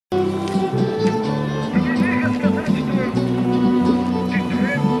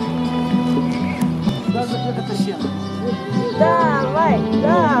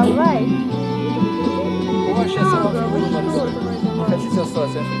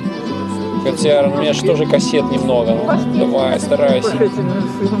Хотя у меня же тоже кассет немного. Ну, давай, старайся.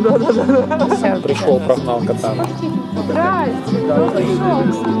 Пришел, прогнал кота. Здрасте.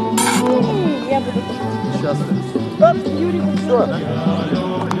 Я буду. Сейчас.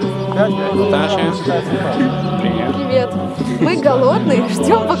 Наташа. Привет. Привет. Мы голодные,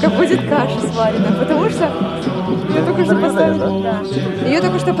 ждем, пока будет каша сварена, потому что ее только что поставили. Да. Ее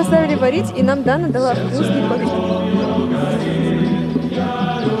только что поставили варить, и нам Дана дала вкусный кофе.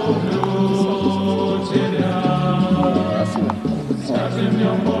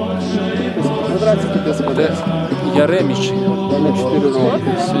 Ярэмічы.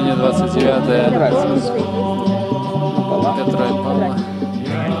 Сегодня 29-е. Петра и Павла.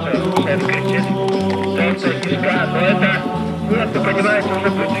 Нет, ты понимаешь, уже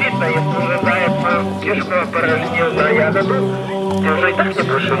будет видно, если уже знает кишку опорожнил за ягоду, ты уже и так не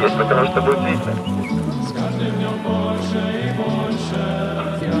прошу есть, потому что будет видно.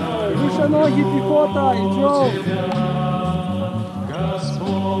 Выше ноги, пехота, идем!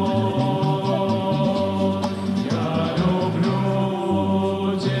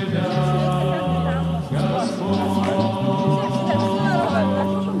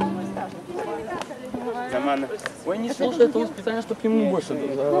 Ой, не слушай, это он специально, чтобы ему больше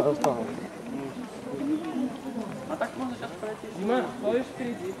осталось. А так можно сейчас пройти. Дима, ловишь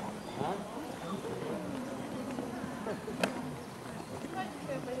впереди.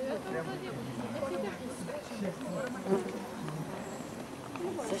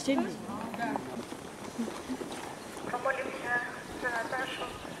 Соседний? Помолимся за Наташу,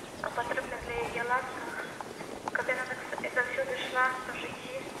 о потребных для ее ласках, когда она это все дошла до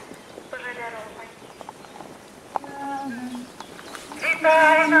житті пожалеровой.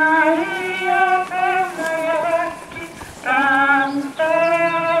 Вітай, Марія, повная ласки, там с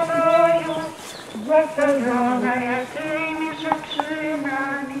тобою, благословенная ты между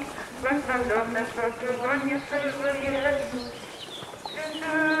женщинами, благословенная сотрудничество Иисус.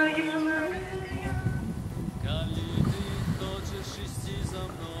 Святая Мария.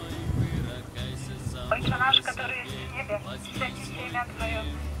 Отче наш, который есть в небе, святится имя Твое,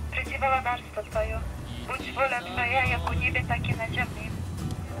 приди благодарство Твое, будь воля Твоя, як у небе, так и на земле.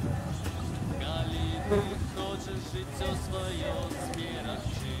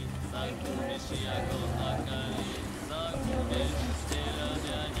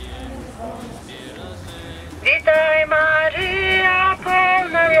 Вітай, Марія,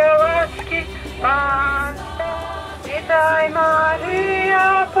 повная ласки, Пан. Вітай,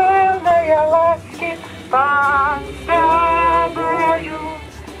 Марія, повная ласки, Пан з тобою.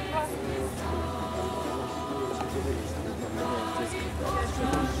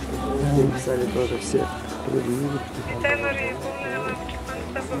 Писали тоже все. Вітай, Марія, повная ласки, Пан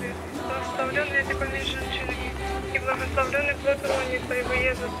з тобою. Благословенная ты поміж женщинами, и благословенный плод лона Твоего,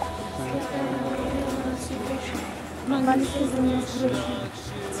 Иисус. Молитесь за нас, грешных,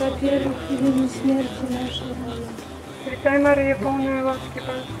 за первых и вину смерти нашей. Вітай, Марія, повная ласки,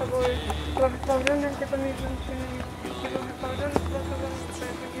 Пан з тобою. Благословенная ты поміж женщинами, и благословенный плод лона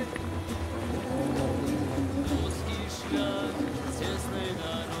Твоего, Иисус.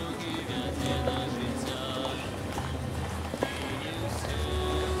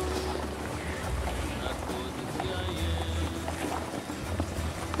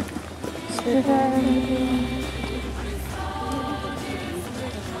 Святая Мария.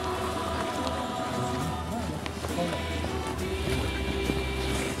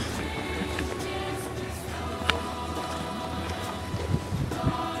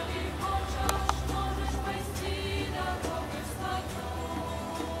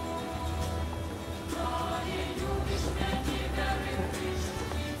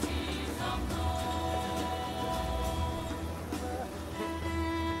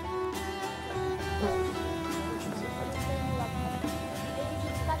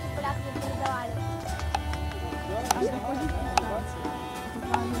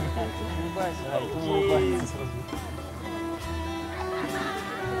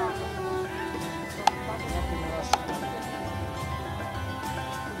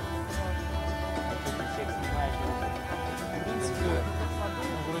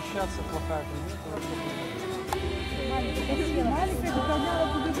 Возвращаться плохая привычка.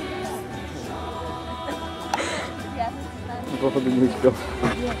 Походу не успел.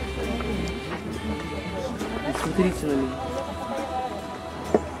 Смотрите на меня.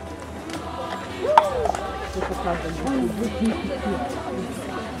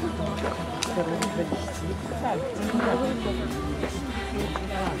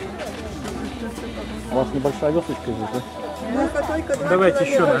 У вас небольшая весочка здесь, да? Давайте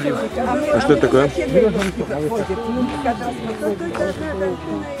еще налив. А что это такое?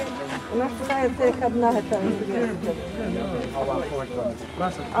 У нас считается их одна это.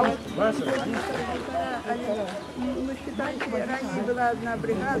 Мы считали, ранее была одна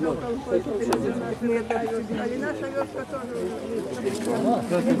бригада, около 15 лет, а наша вёска тоже.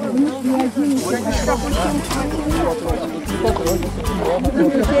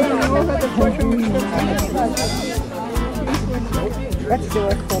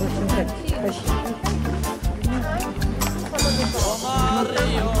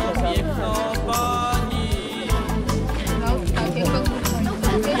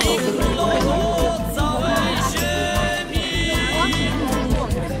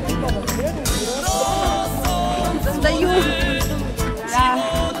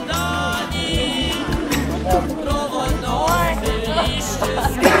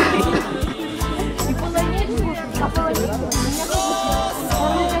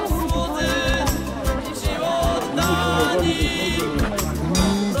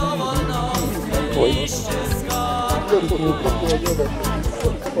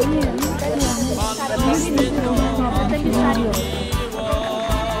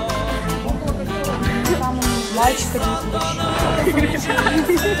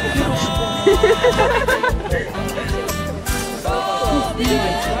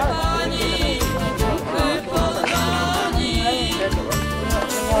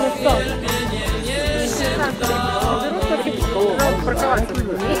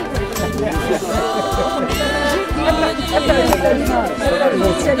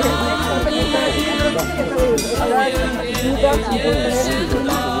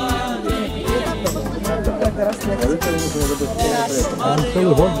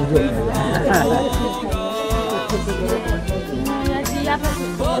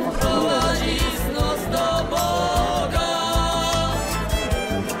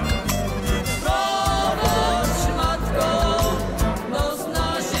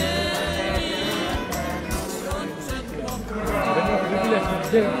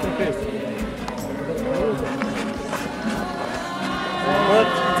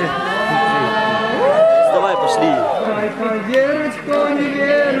 Давай, пошли. Поверить, хто не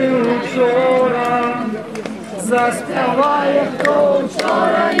вірив вчора, заспіває, хто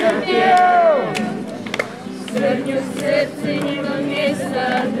вчора не пів. Сьогодні в серці ніби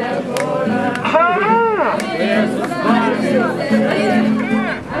місця для Бога.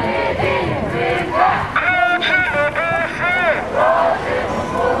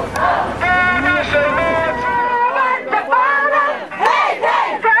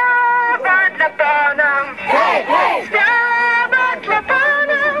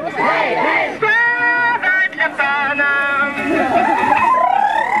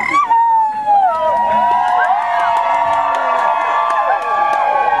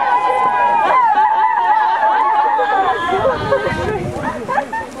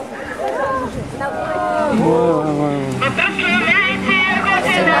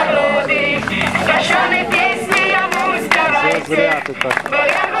 Зря ты так.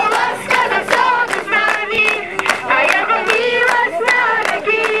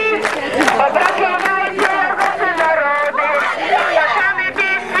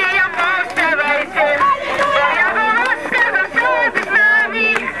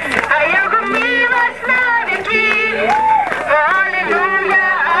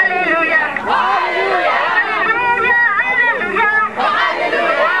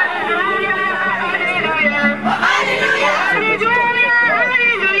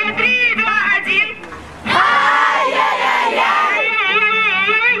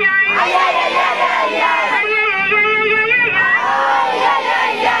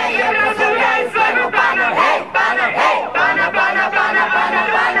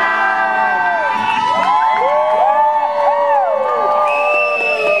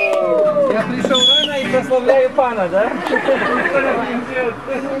 Прославляю пана, да?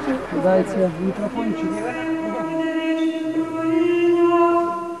 Дайте микрофончик.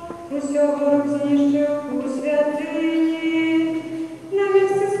 Усього знищив у святині.